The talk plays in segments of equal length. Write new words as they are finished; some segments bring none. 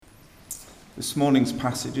This morning's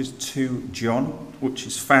passage is 2 John, which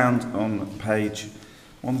is found on page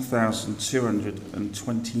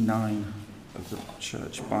 1229 of the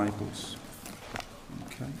Church Bibles.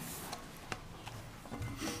 Okay.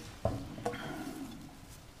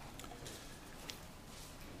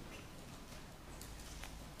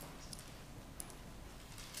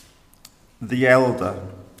 The elder,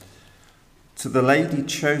 to the lady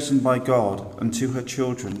chosen by God and to her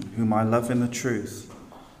children, whom I love in the truth,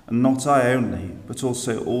 and not I only, but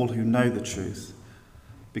also all who know the truth,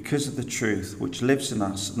 because of the truth which lives in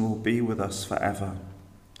us and will be with us forever.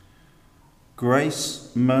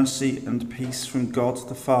 Grace, mercy, and peace from God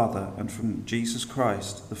the Father and from Jesus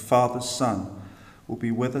Christ, the Father's Son, will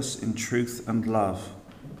be with us in truth and love.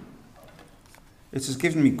 It has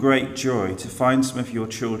given me great joy to find some of your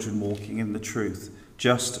children walking in the truth,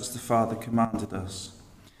 just as the Father commanded us.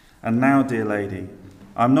 And now, dear lady,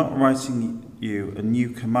 I'm not writing you a new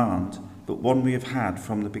command, but one we have had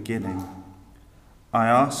from the beginning. I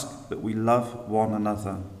ask that we love one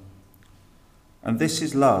another. And this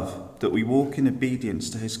is love, that we walk in obedience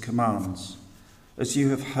to his commands. As you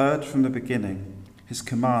have heard from the beginning, his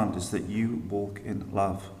command is that you walk in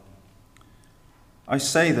love. I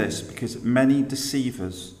say this because many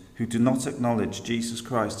deceivers who do not acknowledge Jesus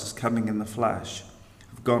Christ as coming in the flesh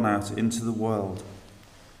have gone out into the world.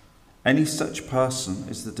 Any such person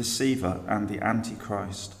is the deceiver and the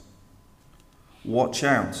Antichrist. Watch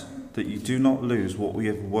out that you do not lose what we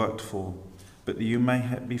have worked for, but that you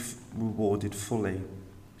may be rewarded fully.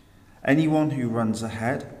 Anyone who runs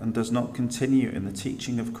ahead and does not continue in the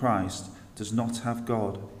teaching of Christ does not have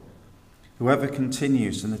God. Whoever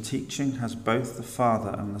continues in the teaching has both the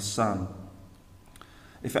Father and the Son.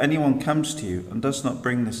 If anyone comes to you and does not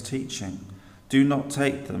bring this teaching, do not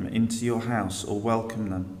take them into your house or welcome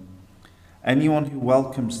them. Anyone who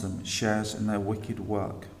welcomes them shares in their wicked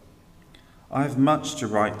work. I have much to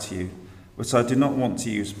write to you, but I do not want to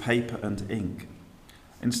use paper and ink.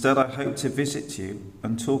 Instead, I hope to visit you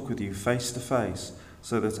and talk with you face to face,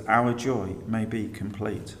 so that our joy may be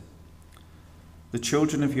complete. The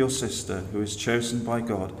children of your sister, who is chosen by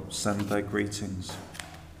God, send their greetings.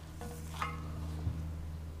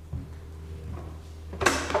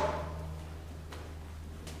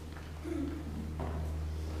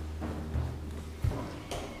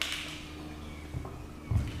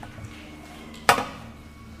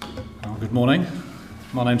 Good morning.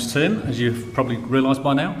 My name's Tim, as you've probably realised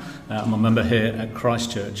by now. I'm a member here at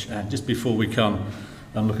Christchurch. And just before we come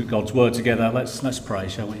and look at God's Word together, let's pray,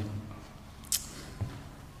 shall we?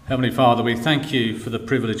 Heavenly Father, we thank you for the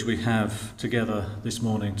privilege we have together this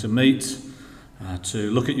morning to meet, to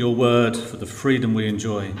look at your Word, for the freedom we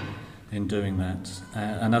enjoy in doing that.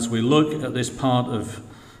 And as we look at this part of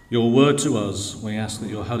your Word to us, we ask that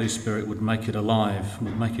your Holy Spirit would make it alive,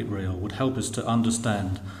 would make it real, would help us to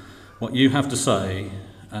understand what you have to say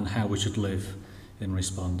and how we should live in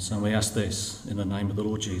response. And we ask this in the name of the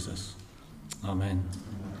Lord Jesus. Amen.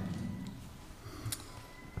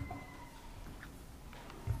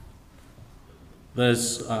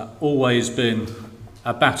 There's always been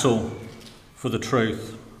a battle for the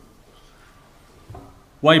truth.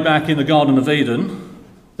 Way back in the Garden of Eden,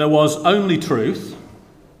 there was only truth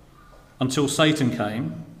until Satan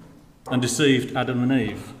came and deceived Adam and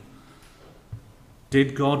Eve.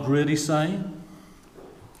 Did God really say,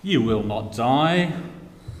 "You will not die"?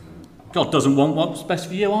 God doesn't want what's best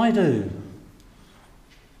for you, I do.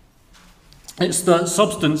 It's the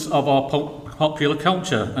substance of our popular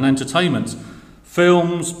culture and entertainment.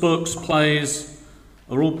 Films, books, plays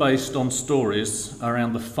are all based on stories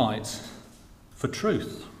around the fight for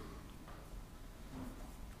truth.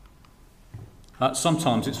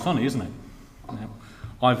 Sometimes it's funny, isn't it?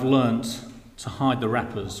 I've learnt to hide the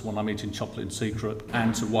wrappers when I'm eating chocolate in secret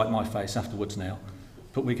and to wipe my face afterwards now.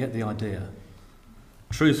 But we get the idea.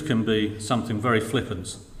 Truth can be something very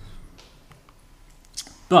flippant.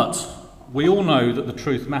 But we all know that the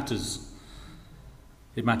truth matters.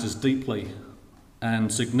 It matters deeply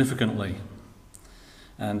and significantly.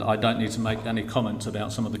 And I don't need to make any comment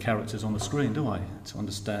about some of the characters on the screen, do I? To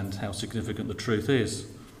understand how significant the truth is.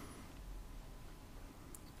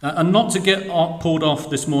 And not to get pulled off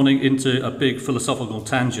this morning into a big philosophical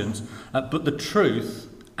tangent, but the truth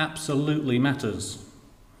absolutely matters.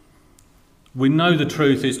 We know the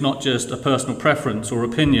truth is not just a personal preference or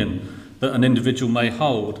opinion that an individual may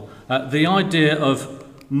hold. The idea of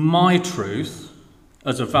my truth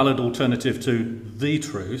as a valid alternative to the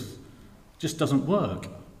truth just doesn't work.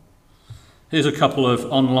 Here's a couple of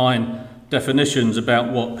online definitions about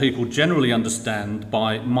what people generally understand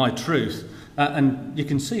by my truth. And you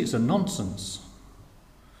can see it's a nonsense.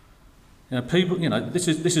 People, this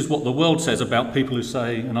is what the world says about people who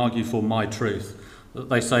say and argue for my truth. That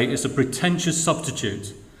they say it's a pretentious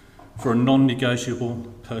substitute for a non-negotiable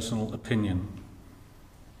personal opinion.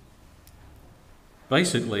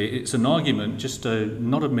 Basically, it's an argument just to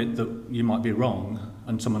not admit that you might be wrong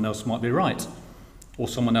and someone else might be right, or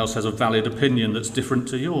someone else has a valid opinion that's different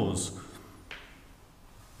to yours.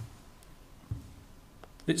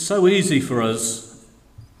 It's so easy for us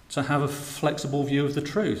to have a flexible view of the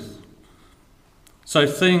truth. So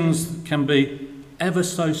things can be ever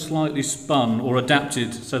so slightly spun or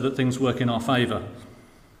adapted so that things work in our favour.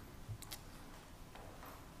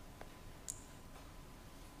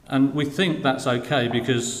 And we think that's okay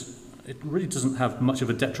because it really doesn't have much of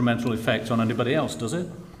a detrimental effect on anybody else, does it?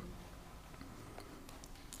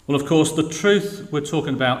 Well, of course, the truth we're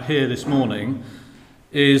talking about here this morning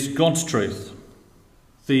is God's truth,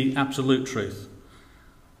 the absolute truth.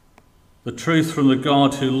 The truth from the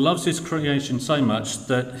God who loves his creation so much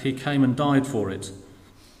that he came and died for it,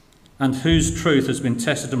 and whose truth has been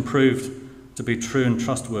tested and proved to be true and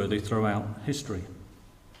trustworthy throughout history.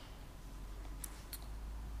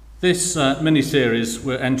 This mini-series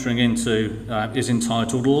we're entering into is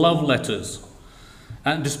entitled Love Letters.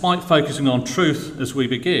 And despite focusing on truth as we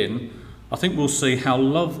begin, I think we'll see how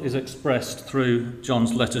love is expressed through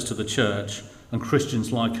John's letters to the church and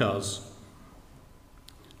Christians like us.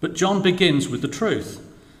 But John begins with the truth.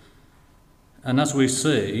 And as we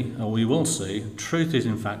see, or we will see, truth is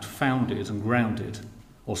in fact founded and grounded,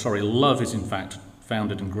 love is in fact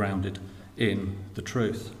founded and grounded in the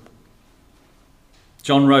truth.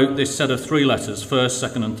 John wrote this set of 3 letters, 1st,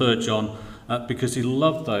 2nd and 3rd John, because he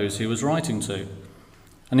loved those he was writing to.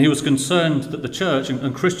 And he was concerned that the church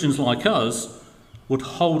and Christians like us would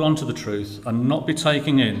hold on to the truth and not be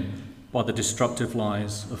taken in by the destructive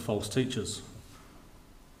lies of false teachers.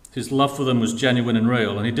 His love for them was genuine and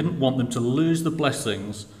real, and he didn't want them to lose the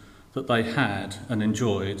blessings that they had and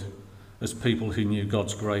enjoyed as people who knew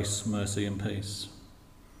God's grace, mercy and peace.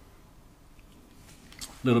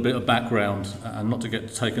 A little bit of background, and not to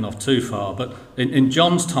get taken off too far, but in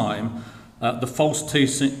John's time, the false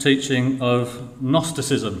teaching of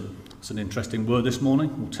Gnosticism, it's an interesting word this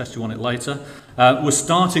morning, we'll test you on it later, was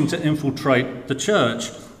starting to infiltrate the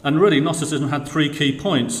church. And really, Gnosticism had 3 key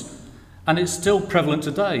points, and it's still prevalent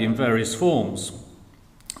today in various forms.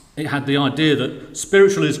 It had the idea that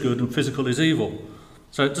spiritual is good and physical is evil.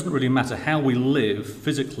 So it doesn't really matter how we live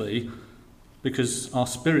physically because our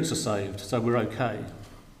spirits are saved, so we're okay.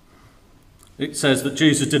 It says that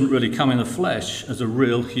Jesus didn't really come in the flesh as a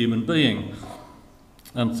real human being.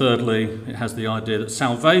 And thirdly, it has the idea that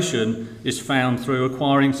salvation is found through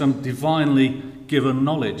acquiring some divinely given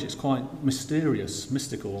knowledge. It's quite mysterious,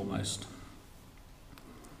 mystical almost.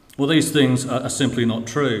 Well, these things are simply not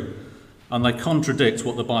true, and they contradict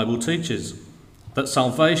what the Bible teaches, that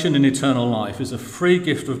salvation in eternal life is a free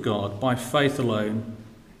gift of God by faith alone,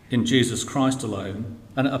 in Jesus Christ alone,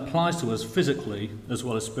 and it applies to us physically as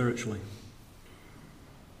well as spiritually.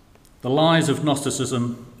 The lies of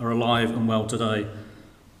Gnosticism are alive and well today.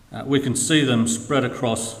 We can see them spread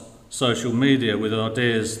across social media with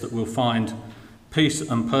ideas that we'll find peace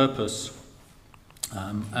and purpose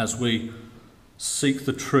as we seek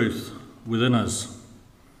the truth within us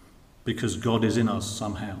because God is in us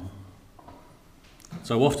somehow.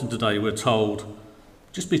 So often today we're told,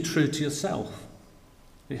 just be true to yourself.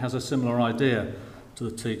 It has a similar idea to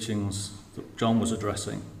the teachings that John was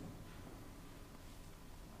addressing.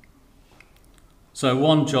 So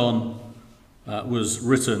 1 John was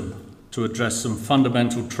written to address some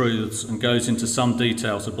fundamental truths and goes into some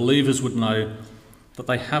details so believers would know that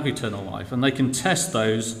they have eternal life and they can test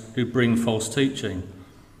those who bring false teaching.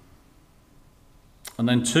 And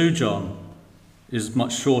then 2 John is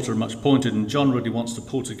much shorter and much pointed, and John really wants to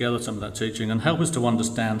pull together some of that teaching and help us to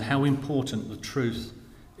understand how important the truth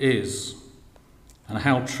is and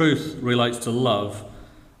how truth relates to love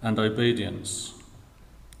and obedience,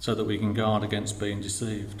 so that we can guard against being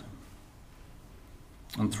deceived.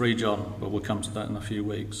 And 3 John, well, we'll come to that in a few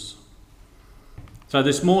weeks. So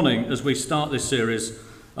this morning, as we start this series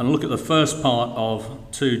and look at the first part of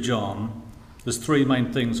 2 John, there's 3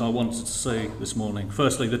 main things I wanted to see this morning.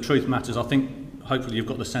 Firstly, the truth matters. I think hopefully you've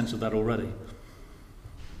got the sense of that already.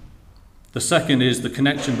 The second is the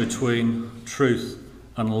connection between truth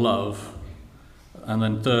and love. And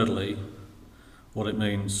then thirdly, what it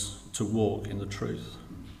means to walk in the truth.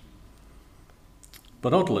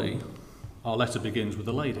 But oddly, our letter begins with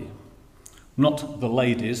a lady. Not the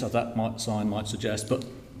ladies, as that sign might suggest, but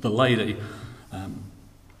the lady.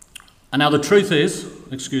 And now the truth is,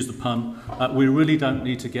 excuse the pun, we really don't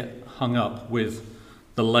need to get hung up with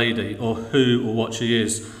the lady, or who or what she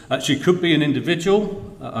is. She could be an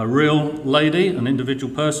individual, a real lady, an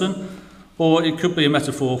individual person, or it could be a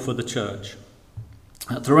metaphor for the church.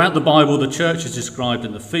 Throughout the Bible, the church is described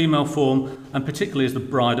in the female form, and particularly as the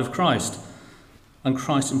bride of Christ, and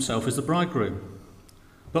Christ himself is the bridegroom.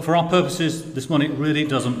 But for our purposes this morning, it really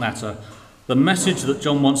doesn't matter. The message that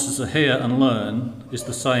John wants us to hear and learn is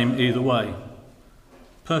the same either way.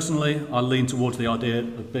 Personally, I lean towards the idea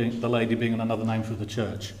of the lady being another name for the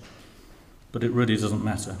church, but it really doesn't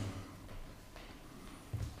matter.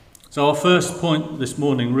 So our first point this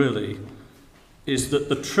morning really is that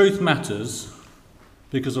the truth matters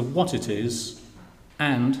because of what it is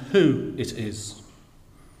and who it is.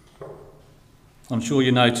 I'm sure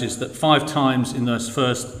you noticed that 5 times in those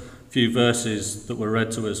first few verses that were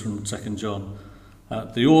read to us from 2 John,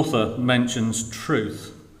 the author mentions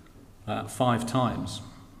truth 5 times.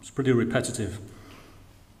 It's pretty repetitive.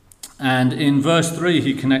 And in verse 3,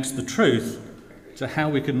 he connects the truth to how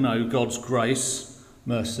we can know God's grace,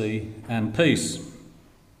 mercy, and peace.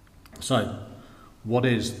 So, what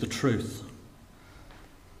is the truth?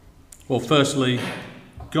 Well, firstly,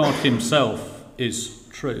 God himself is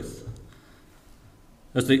truth.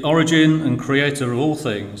 As the origin and creator of all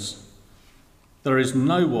things, there is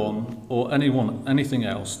no one or anything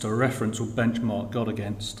else to reference or benchmark God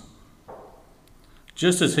against.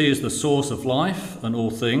 Just as he is the source of life and all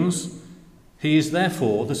things, he is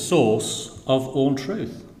therefore the source of all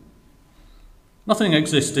truth. Nothing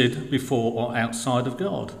existed before or outside of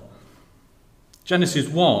God. Genesis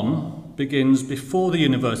 1 begins before the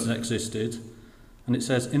universe existed, and it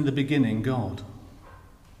says, "In the beginning, God."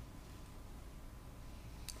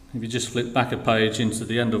 If you just flip back a page into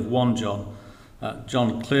the end of 1 John,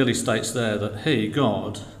 John clearly states there that he,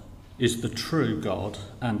 God, is the true God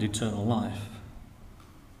and eternal life.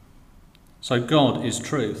 So God is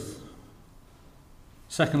truth.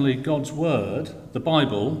 Secondly, God's word, the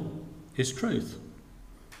Bible, is truth.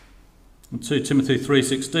 In 2 Timothy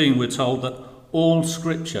 3:16, we're told that all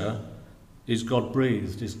scripture is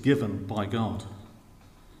God-breathed, is given by God.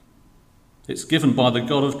 It's given by the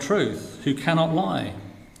God of truth, who cannot lie.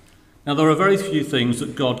 Now, there are very few things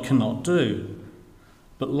that God cannot do,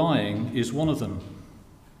 but lying is one of them.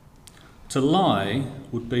 To lie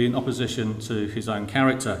would be in opposition to his own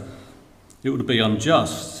character. It would be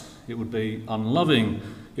unjust, it would be unloving,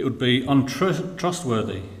 it would be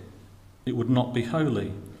untrustworthy, it would not be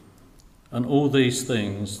holy. And all these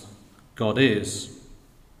things God is.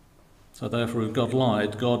 So therefore, if God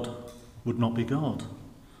lied, God would not be God.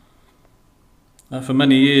 For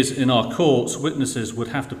many years in our courts, witnesses would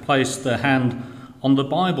have to place their hand on the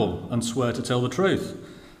Bible and swear to tell the truth.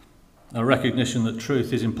 A recognition that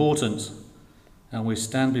truth is important, and we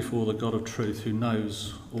stand before the God of truth who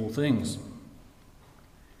knows all things.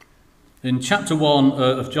 In chapter 1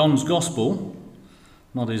 of John's Gospel,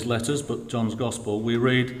 not his letters, but John's Gospel, we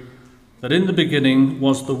read that in the beginning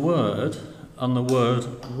was the Word, and the Word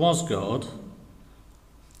was God,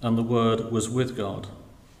 and the Word was with God.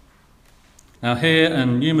 Now here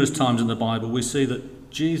and numerous times in the Bible we see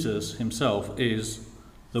that Jesus himself is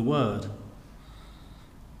the Word.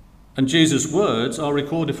 And Jesus' words are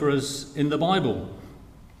recorded for us in the Bible.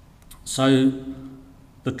 So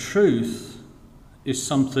the truth is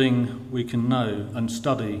something we can know and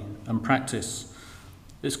study and practice.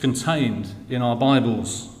 It's contained in our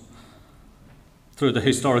Bibles through the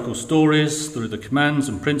historical stories, through the commands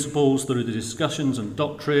and principles, through the discussions and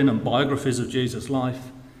doctrine and biographies of Jesus'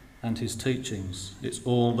 life and his teachings. It's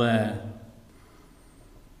all there.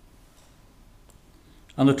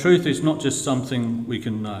 And the truth is not just something we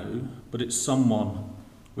can know, but it's someone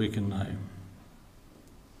we can know.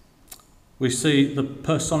 We see the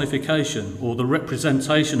personification or the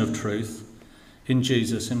representation of truth in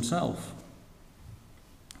Jesus himself.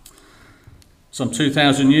 Some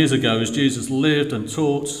 2,000 years ago, as Jesus lived and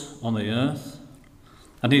taught on the earth,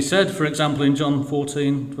 and he said, for example, in John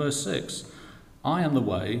 14, verse 6, "I am the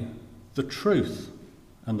way, the truth,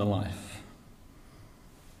 and the life."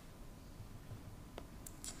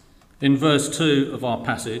 In verse 2 of our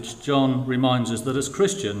passage, John reminds us that as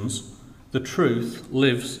Christians, the truth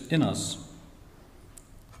lives in us.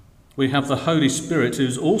 We have the Holy Spirit,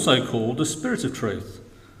 who's also called the Spirit of Truth,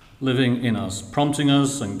 living in us, prompting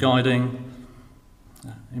us and guiding.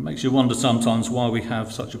 It makes you wonder sometimes why we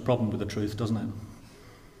have such a problem with the truth, doesn't it?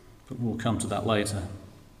 But we'll come to that later.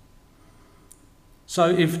 So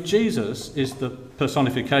if Jesus is the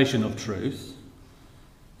personification of truth,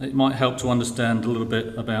 it might help to understand a little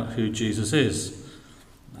bit about who Jesus is.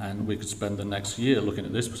 And we could spend the next year looking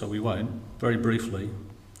at this, so we won't. Very briefly.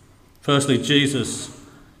 Firstly, Jesus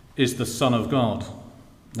is the Son of God.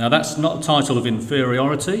 Now, that's not a title of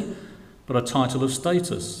inferiority, but a title of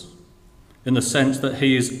status, in the sense that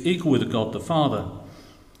he is equal with God the Father,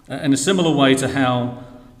 in a similar way to how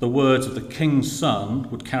the words of the King's Son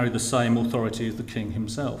would carry the same authority as the King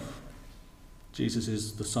himself. Jesus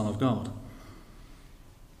is the Son of God.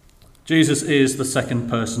 Jesus is the second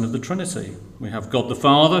person of the Trinity. We have God the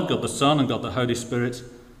Father, God the Son, and God the Holy Spirit,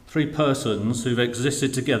 three persons who've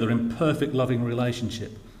existed together in perfect loving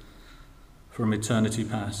relationship from eternity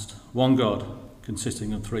past. One God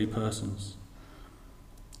consisting of three persons.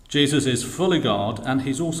 Jesus is fully God, and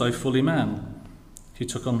he's also fully man. He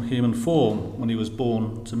took on human form when he was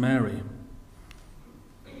born to Mary.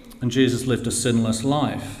 And Jesus lived a sinless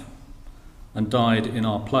life and died in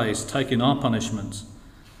our place, taking our punishment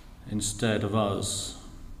instead of us,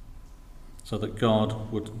 so that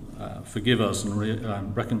God would forgive us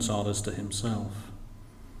and reconcile us to himself.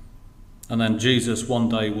 And then Jesus one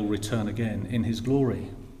day will return again in his glory,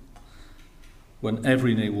 when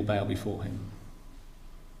every knee will bow before him.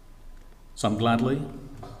 Some gladly,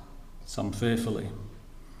 some fearfully.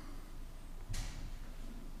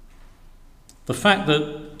 The fact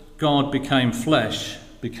that God became flesh,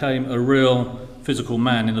 became a real physical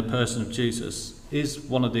man in the person of Jesus, is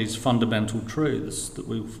one of these fundamental truths that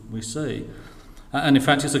we see. And in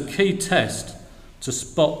fact, it's a key test to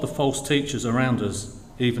spot the false teachers around us,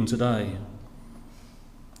 even today.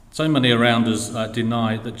 So many around us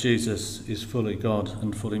deny that Jesus is fully God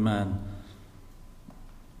and fully man.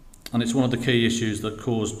 And it's one of the key issues that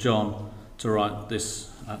caused John to write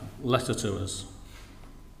this letter to us.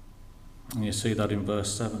 And you see that in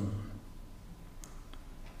verse 7.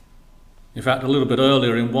 In fact, a little bit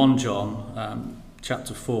earlier in 1 John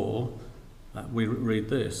chapter 4, we read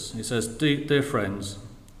this. It says, Dear friends,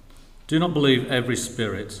 do not believe every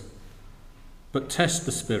spirit, but test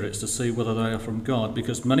the spirits to see whether they are from God,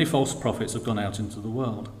 because many false prophets have gone out into the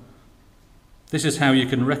world. This is how you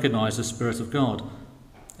can recognize the Spirit of God.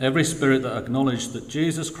 Every spirit that acknowledges that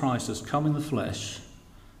Jesus Christ has come in the flesh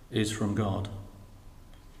is from God.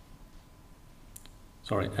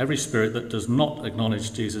 Every spirit that does not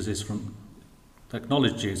acknowledge Jesus is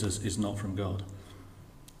not from God.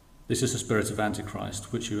 This is the spirit of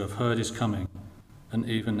Antichrist, which you have heard is coming, and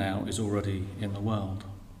even now is already in the world.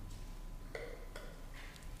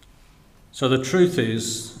 So the truth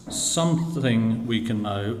is, something we can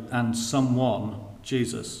know, and someone,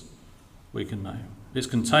 Jesus, we can know. It's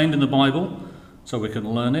contained in the Bible, so we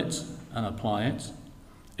can learn it and apply it.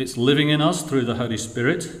 It's living in us through the Holy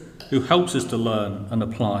Spirit, who helps us to learn and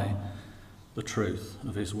apply the truth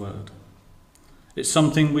of his word. It's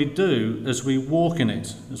something we do as we walk in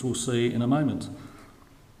it, as we'll see in a moment.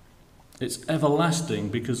 It's everlasting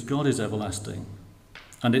because God is everlasting,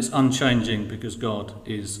 and it's unchanging because God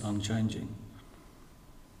is unchanging.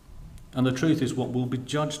 And the truth is what we'll be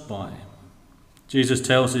judged by. Jesus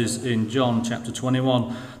tells us in John chapter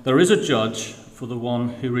 21, there is a judge for the one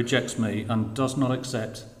who rejects me and does not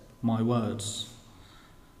accept my words.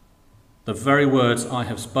 The very words I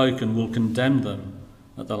have spoken will condemn them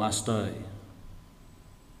at the last day.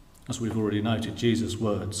 As we've already noted, Jesus'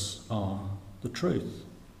 words are the truth.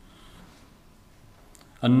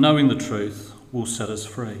 And knowing the truth will set us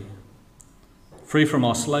free. Free from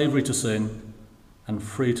our slavery to sin and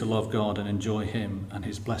free to love God and enjoy him and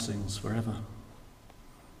his blessings forever.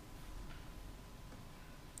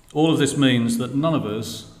 All of this means that none of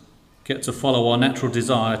us get to follow our natural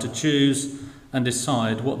desire to choose and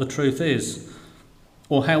decide what the truth is,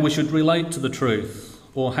 or how we should relate to the truth,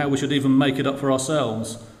 or how we should even make it up for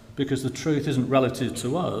ourselves, because the truth isn't relative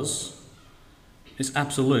to us. It's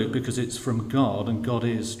absolute because it's from God, and God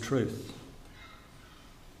is truth.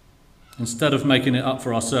 Instead of making it up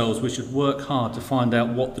for ourselves, we should work hard to find out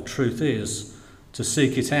what the truth is, to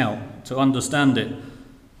seek it out, to understand it,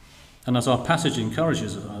 and as our passage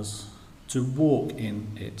encourages us, to walk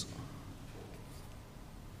in it.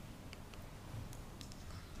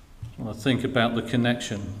 I want to think about the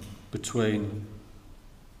connection between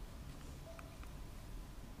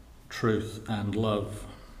truth and love.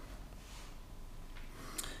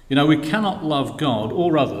 You know, we cannot love God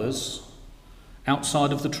or others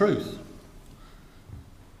outside of the truth.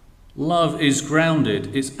 Love is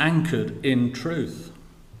grounded, it's anchored in truth.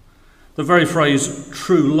 The very phrase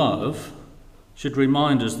true love should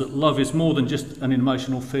remind us that love is more than just an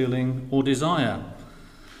emotional feeling or desire.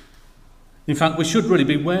 In fact, we should really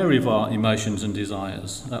be wary of our emotions and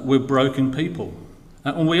desires. We're broken people.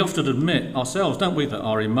 And we often admit ourselves, don't we, that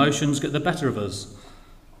our emotions get the better of us.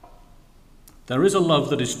 There is a love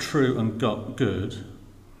that is true and good,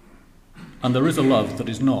 and there is a love that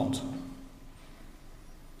is not.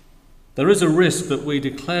 There is a risk that we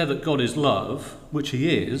declare that God is love, which he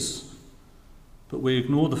is, but we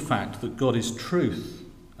ignore the fact that God is truth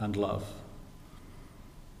and love.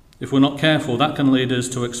 If we're not careful, that can lead us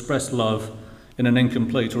to express love in an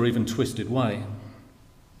incomplete or even twisted way.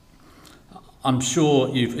 I'm sure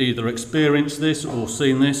you've either experienced this or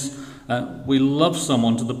seen this. We love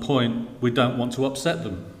someone to the point we don't want to upset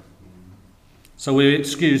them. So we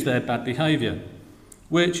excuse their bad behaviour,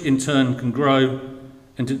 which in turn can grow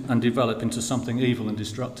and develop into something evil and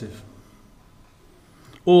destructive.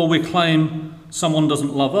 Or we claim someone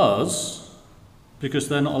doesn't love us because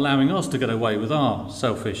they're not allowing us to get away with our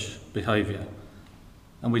selfish behaviour,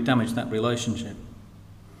 and we damage that relationship.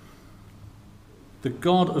 The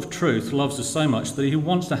God of truth loves us so much that he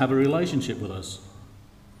wants to have a relationship with us.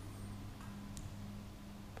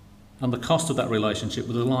 And the cost of that relationship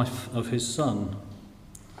was the life of his son.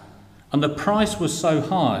 And the price was so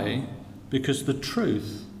high because the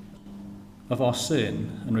truth of our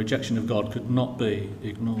sin and rejection of God could not be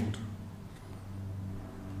ignored.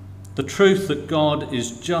 The truth that God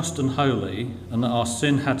is just and holy and that our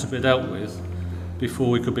sin had to be dealt with before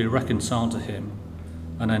we could be reconciled to him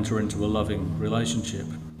and enter into a loving relationship.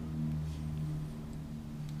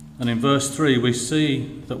 And in verse 3 we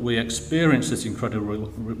see that we experience this incredible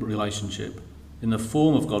relationship in the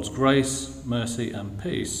form of God's grace, mercy and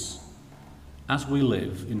peace as we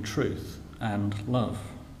live in truth and love.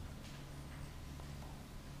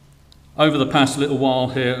 Over the past little while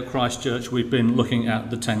here at Christ Church, we've been looking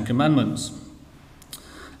at the Ten Commandments.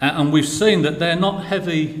 And we've seen that they're not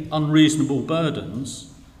heavy, unreasonable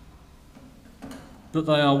burdens, but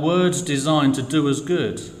they are words designed to do us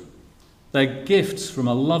good. They're gifts from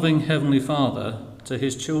a loving Heavenly Father to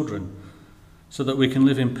his children, so that we can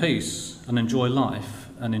live in peace and enjoy life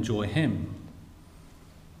and enjoy him.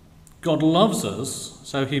 God loves us,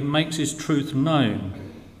 so he makes his truth known,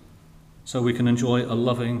 so we can enjoy a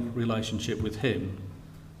loving relationship with him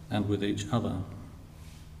and with each other.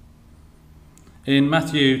 In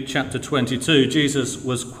Matthew chapter 22, Jesus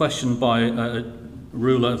was questioned by a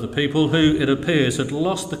ruler of the people who, it appears, had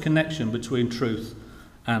lost the connection between truth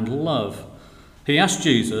and love. He asked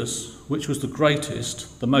Jesus which was the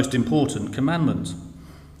greatest, the most important commandment.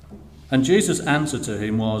 And Jesus' answer to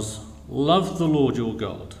him was, "Love the Lord your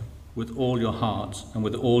God with all your heart and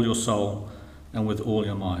with all your soul and with all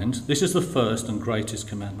your mind. This is the first and greatest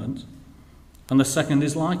commandment. And the second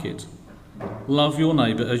is like it. Love your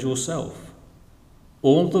neighbour as yourself.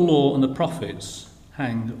 All the law and the prophets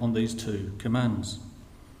hang on these two commands."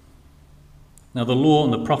 Now, the law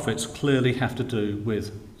and the prophets clearly have to do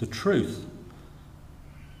with the truth.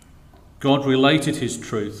 God related his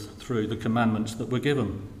truth through the commandments that were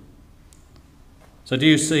given. So do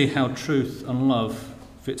you see how truth and love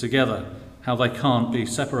fit together, how they can't be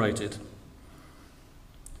separated?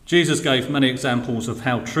 Jesus gave many examples of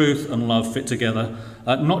how truth and love fit together,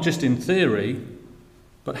 not just in theory,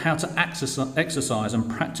 but how to exercise and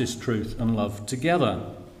practice truth and love together.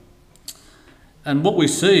 And what we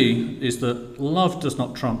see is that love does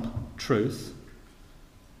not trump truth,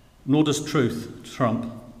 nor does truth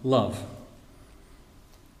trump love.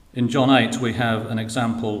 In John 8, we have an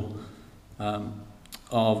example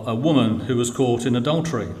of a woman who was caught in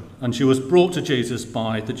adultery, and she was brought to Jesus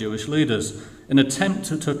by the Jewish leaders in an attempt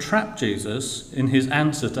to trap Jesus in his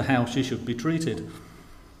answer to how she should be treated.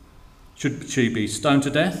 Should she be stoned to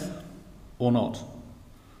death or not?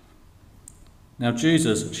 Now,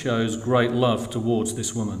 Jesus shows great love towards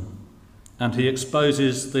this woman, and he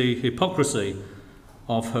exposes the hypocrisy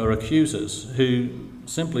of her accusers, who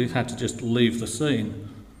simply had to just leave the scene.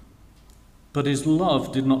 But his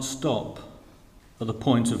love did not stop at the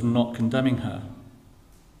point of not condemning her.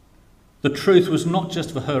 The truth was not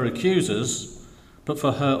just for her accusers, but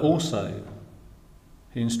for her also.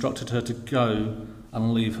 He instructed her to go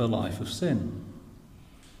and leave her life of sin.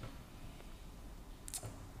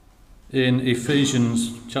 In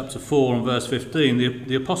Ephesians chapter 4 and verse 15,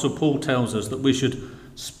 the Apostle Paul tells us that we should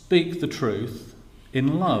speak the truth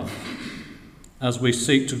in love as we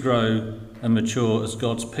seek to grow and mature as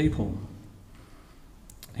God's people.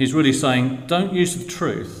 He's really saying, don't use the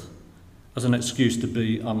truth as an excuse to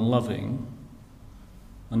be unloving,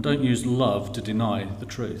 and don't use love to deny the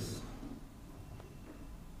truth.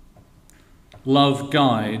 Love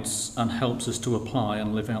guides and helps us to apply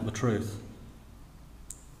and live out the truth.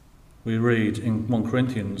 We read in 1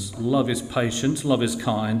 Corinthians, love is patient, love is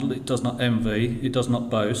kind, it does not envy, it does not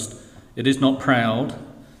boast, it is not proud,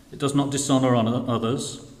 it does not dishonour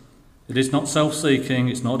others, it is not self-seeking,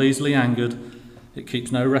 it's not easily angered, it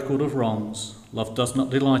keeps no record of wrongs. Love does not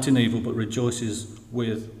delight in evil, but rejoices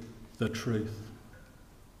with the truth.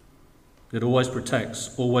 It always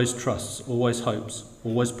protects, always trusts, always hopes,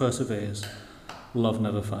 always perseveres. Love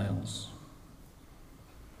never fails.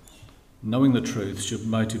 Knowing the truth should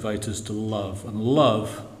motivate us to love, and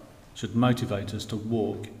love should motivate us to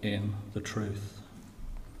walk in the truth.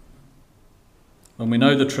 When we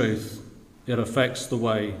know the truth, it affects the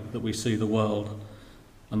way that we see the world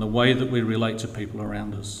and the way that we relate to people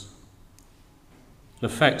around us. It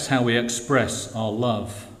affects how we express our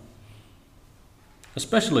love,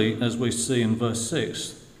 especially as we see in verse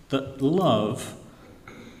 6 that love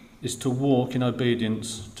is to walk in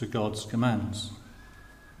obedience to God's commands,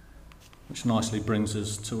 which nicely brings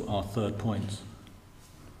us to our third point.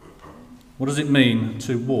 What does it mean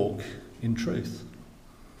to walk in truth?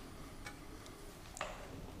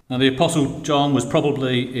 Now, the Apostle John was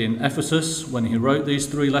probably in Ephesus when he wrote these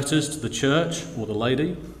 3 letters to the church or the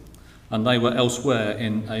lady, and they were elsewhere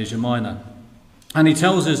in Asia Minor. And he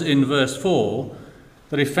tells us in verse 4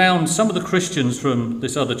 that he found some of the Christians from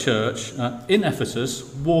this other church in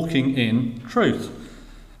Ephesus walking in truth.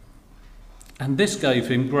 And this gave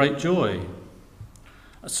him great joy.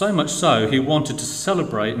 So much so, he wanted to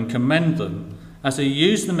celebrate and commend them as he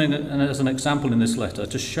used them as an example in this letter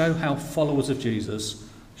to show how followers of Jesus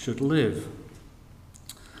should live.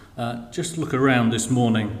 Just look around this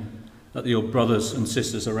morning at your brothers and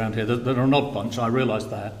sisters around here. They're an odd bunch, I realise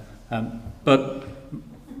that. But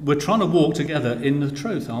we're trying to walk together in the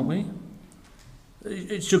truth, aren't we?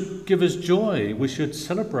 It should give us joy. We should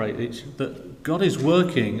celebrate that God is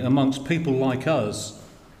working amongst people like us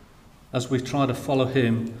as we try to follow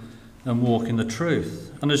him and walk in the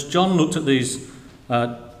truth. And as John looked at these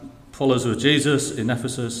followers of Jesus in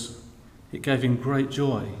Ephesus, it gave him great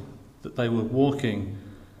joy that they were walking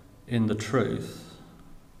in the truth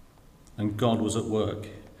and God was at work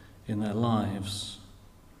in their lives.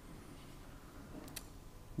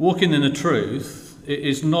 Walking in the truth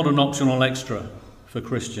is not an optional extra for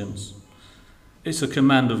Christians. It's a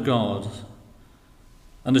command of God.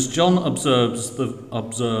 And as John observed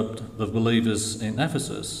the believers in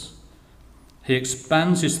Ephesus, he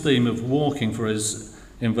expands his theme of walking for us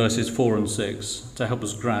in verses 4 and 6 to help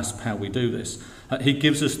us grasp how we do this. He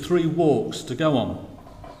gives us 3 walks to go on.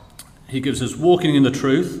 He gives us walking in the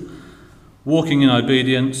truth, walking in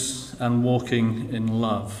obedience, and walking in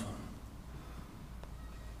love.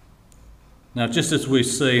 Now, just as we've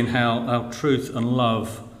seen how our truth and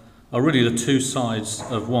love are really the 2 sides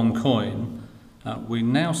of one coin, we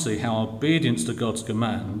now see how obedience to God's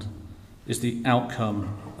command is the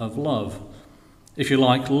outcome of love. If you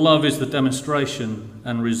like, love is the demonstration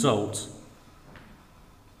and result.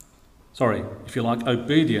 If you like,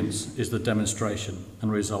 obedience is the demonstration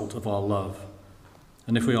and result of our love.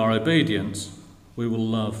 And if we are obedient, we will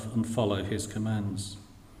love and follow his commands.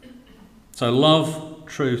 So love,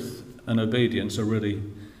 truth, and obedience are really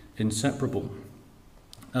inseparable.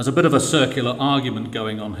 There's a bit of a circular argument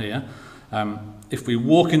going on here. If we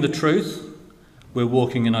walk in the truth, we're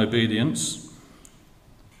walking in obedience,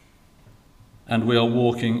 and we are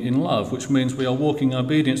walking in love, which means we are walking in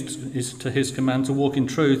obedience to his command to walk in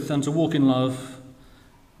truth and to walk in love.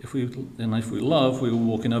 If we love, we will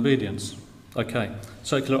walk in obedience. Okay,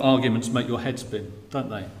 circular arguments make your head spin, don't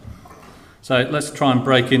they? So let's try and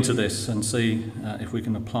break into this and see if we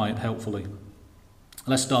can apply it helpfully.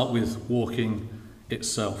 Let's start with walking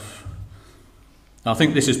itself. I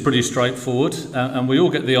think this is pretty straightforward, and we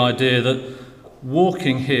all get the idea that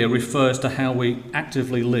walking here refers to how we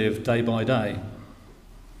actively live day by day.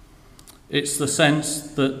 It's the sense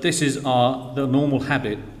that this is the normal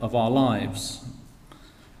habit of our lives.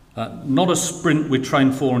 Not a sprint we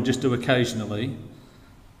train for and just do occasionally,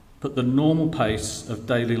 but the normal pace of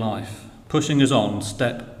daily life, pushing us on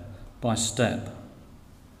step by step.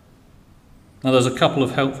 Now, there's a couple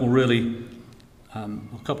of really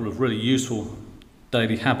useful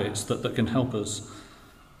daily habits that can help us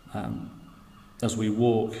as we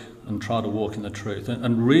walk and try to walk in the truth.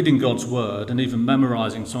 And reading God's word and even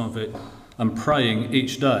memorising some of it and praying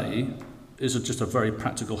each day is just a very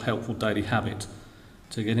practical, helpful daily habit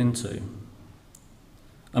to get into.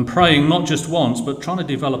 And praying not just once, but trying to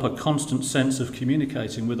develop a constant sense of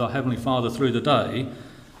communicating with our Heavenly Father through the day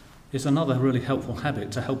is another really helpful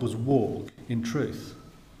habit to help us walk in truth.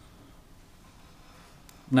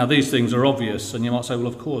 Now, these things are obvious, and you might say, well,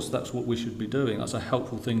 of course, that's what we should be doing. That's a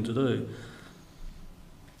helpful thing to do.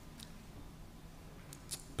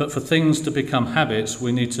 But for things to become habits,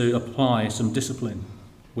 we need to apply some discipline.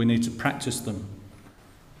 We need to practice them.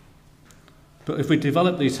 But if we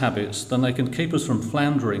develop these habits, then they can keep us from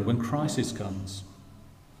floundering when crisis comes.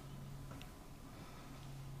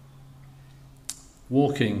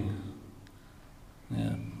 Walking,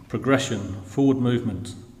 progression, forward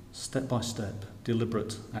movement, step by step,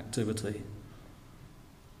 deliberate activity.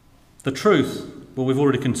 The truth, well, we've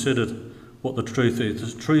already considered what the truth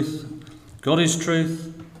is. The truth, God is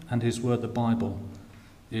truth, and his word, the Bible,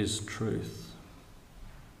 is truth.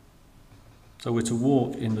 So we're to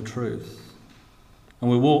walk in the truth. And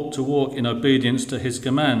we to walk in obedience to his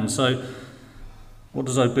commands. So what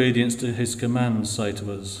does obedience to his commands say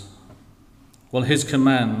to us? Well, his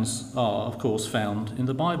commands are, of course, found in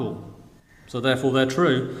the Bible. So therefore they're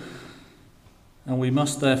true. And we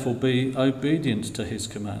must therefore be obedient to his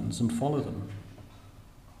commands and follow them.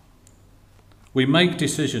 We make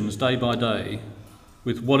decisions day by day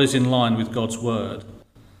with what is in line with God's word,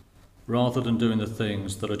 rather than doing the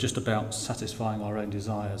things that are just about satisfying our own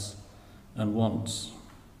desires and wants.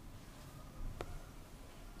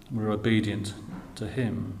 We're obedient to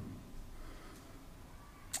him.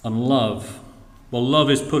 And love, well, love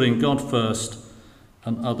is putting God first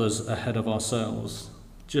and others ahead of ourselves,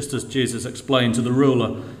 just as Jesus explained to the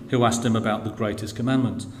ruler who asked him about the greatest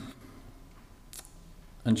commandment.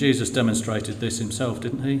 And Jesus demonstrated this himself,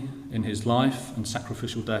 didn't he, in his life and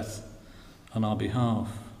sacrificial death on our behalf.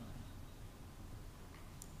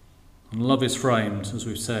 And love is framed, as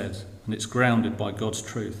we've said, and it's grounded by God's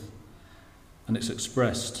truth, and it's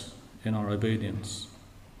expressed in our obedience.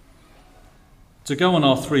 To go on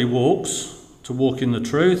our three walks, to walk in the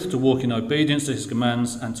truth, to walk in obedience to his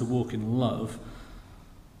commands, and to walk in love,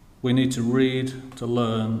 we need to read, to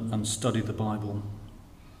learn, and study the Bible.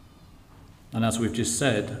 And as we've just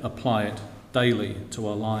said, apply it daily to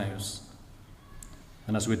our lives.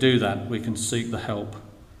 And as we do that, we can seek the help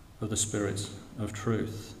of the Spirit of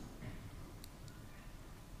truth.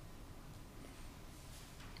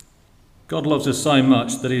 God loves us so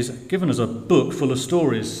much that he's given us a book full of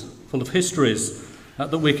stories, full of histories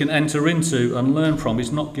that we can enter into and learn from.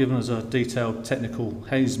 He's not given us a detailed technical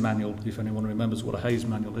Hayes manual. If anyone remembers what a Hayes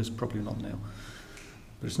manual is, probably not now.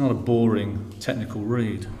 But it's not a boring technical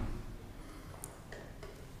read.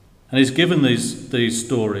 And he's given these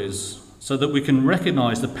stories so that we can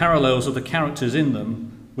recognise the parallels of the characters in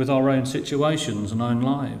them with our own situations and own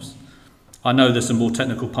lives. I know there's some more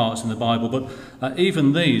technical parts in the Bible, but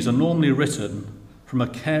even these are normally written from a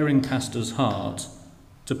caring pastor's heart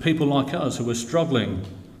to people like us who are struggling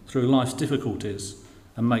through life's difficulties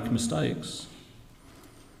and make mistakes.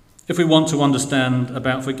 If we want to understand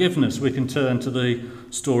about forgiveness, we can turn to the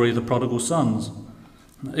story of the prodigal sons.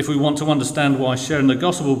 If we want to understand why sharing the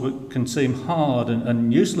gospel can seem hard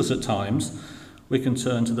and useless at times, we can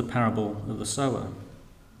turn to the parable of the sower.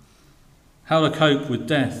 How to cope with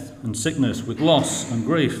death and sickness, with loss and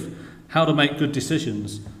grief, how to make good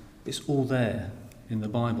decisions, it's all there in the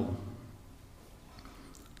Bible.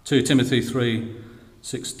 2 Timothy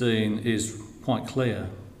 3:16 is quite clear,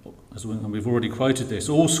 and we've already quoted this.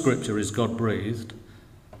 All scripture is God-breathed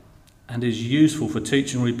and is useful for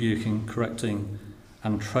teaching, rebuking, correcting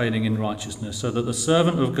and training in righteousness, so that the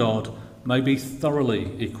servant of God may be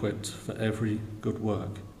thoroughly equipped for every good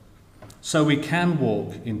work. So we can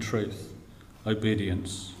walk in truth,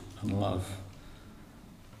 obedience and love.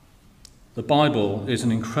 The Bible is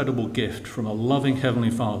an incredible gift from a loving Heavenly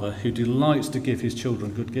Father who delights to give his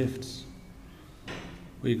children good gifts.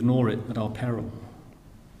 We ignore it at our peril.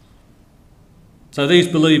 So these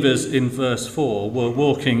believers in verse 4 were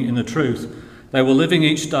walking in the truth. They were living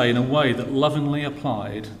each day in a way that lovingly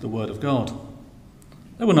applied the Word of God.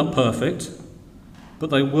 They were not perfect, but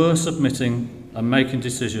they were submitting and making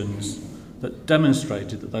decisions that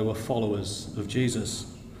demonstrated that they were followers of Jesus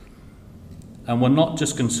and were not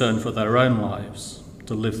just concerned for their own lives,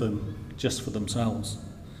 to live them just for themselves.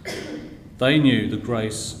 They knew the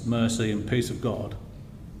grace, mercy and peace of God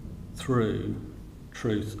through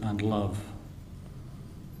truth and love.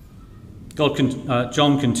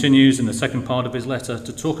 John continues in the second part of his letter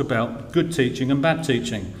to talk about good teaching and bad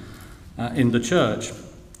teaching in the church.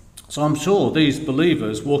 So I'm sure these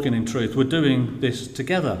believers walking in truth were doing this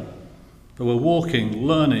together. They were walking,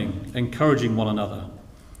 learning, encouraging one another.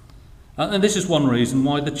 And this is one reason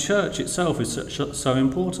why the church itself is so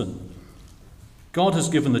important. God has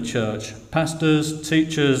given the church pastors,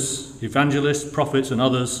 teachers, evangelists, prophets and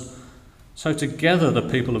others, so together the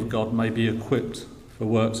people of God may be equipped for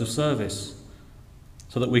works of service,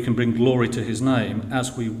 so that we can bring glory to his name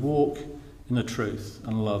as we walk in the truth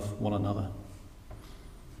and love one another.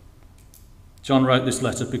 John wrote this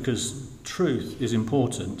letter because truth is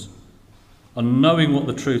important, and knowing what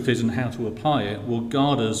the truth is and how to apply it will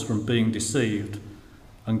guard us from being deceived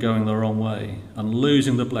and going the wrong way and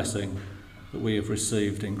losing the blessing that we have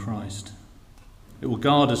received in Christ. It will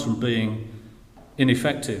guard us from being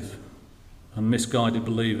ineffective and misguided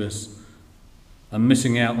believers and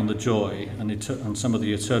missing out on the joy and some of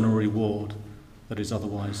the eternal reward that is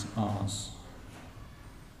otherwise ours.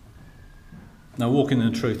 Now, walking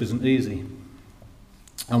in the truth isn't easy.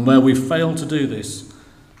 And where we fail to do this,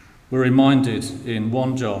 we're reminded in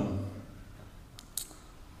 1 John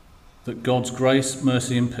that God's grace,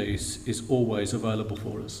 mercy and peace is always available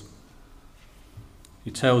for us.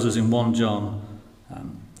 He tells us in 1 John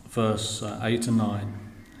verse 8 and 9,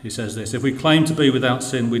 he says this: "If we claim to be without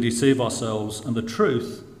sin, we deceive ourselves and the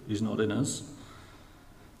truth is not in us.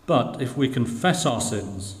 But if we confess our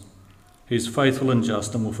sins, he is faithful and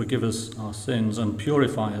just and will forgive us our sins and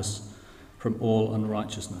purify us from all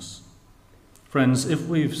unrighteousness." Friends, if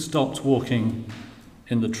we've stopped walking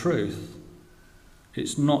in the truth,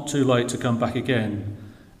 it's not too late to come back again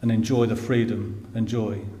and enjoy the freedom and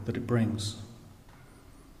joy that it brings.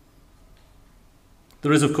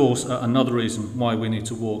 There is, of course, another reason why we need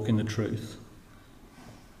to walk in the truth,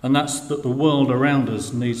 and that's that the world around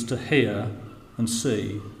us needs to hear and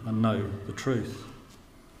see and know the truth.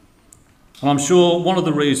 And I'm sure one of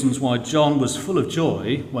the reasons why John was full of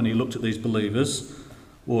joy when he looked at these believers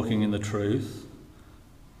walking in the truth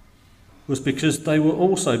was because they were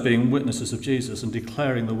also being witnesses of Jesus and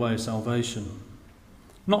declaring the way of salvation.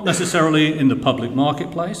 Not necessarily in the public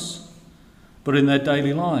marketplace, but in their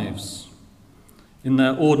daily lives, in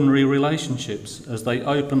their ordinary relationships, as they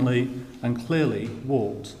openly and clearly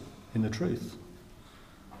walked in the truth,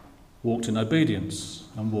 walked in obedience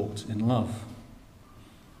and walked in love.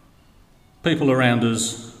 People around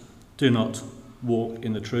us do not walk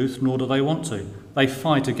in the truth, nor do they want to. They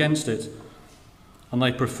fight against it, and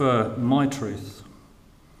they prefer my truth.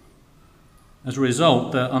 As a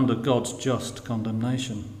result, they're under God's just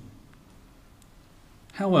condemnation.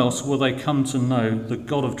 How else will they come to know the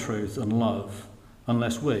God of truth and love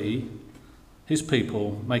unless we, his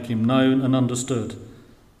people, make him known and understood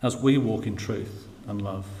as we walk in truth and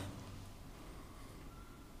love?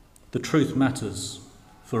 The truth matters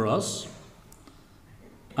for us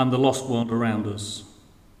and the lost world around us.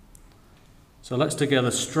 So let's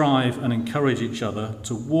together strive and encourage each other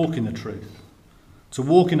to walk in the truth, to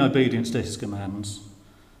walk in obedience to his commands,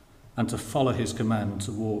 and to follow his command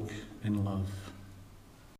to walk in love.